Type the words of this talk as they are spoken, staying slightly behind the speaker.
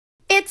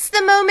It's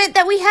the moment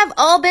that we have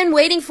all been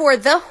waiting for,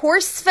 the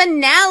horse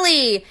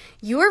finale.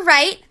 You were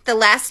right. The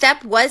last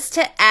step was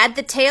to add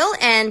the tail,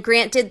 and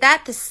Grant did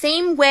that the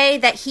same way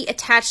that he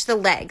attached the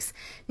legs.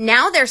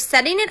 Now they're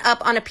setting it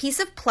up on a piece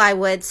of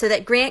plywood so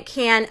that Grant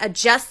can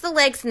adjust the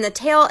legs and the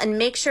tail and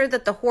make sure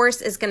that the horse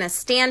is going to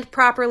stand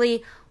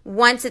properly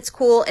once it's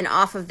cool and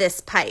off of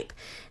this pipe.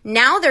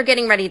 Now they're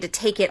getting ready to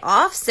take it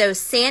off, so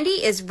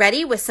Sandy is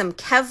ready with some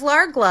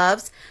Kevlar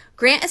gloves.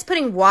 Grant is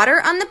putting water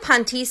on the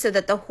punty so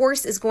that the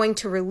horse is going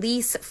to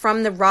release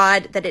from the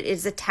rod that it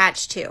is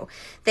attached to.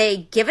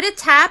 They give it a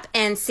tap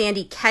and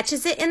Sandy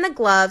catches it in the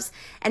gloves,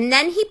 and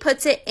then he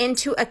puts it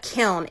into a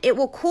kiln. It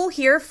will cool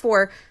here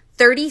for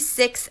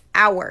 36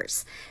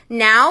 hours.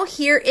 Now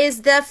here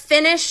is the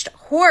finished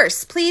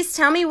horse. Please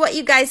tell me what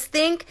you guys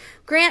think.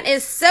 Grant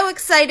is so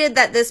excited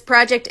that this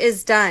project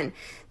is done.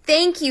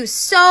 Thank you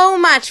so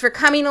much for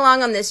coming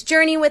along on this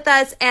journey with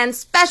us, and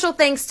special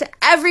thanks to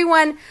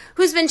everyone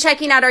who's been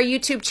checking out our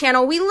YouTube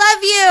channel. We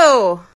love you!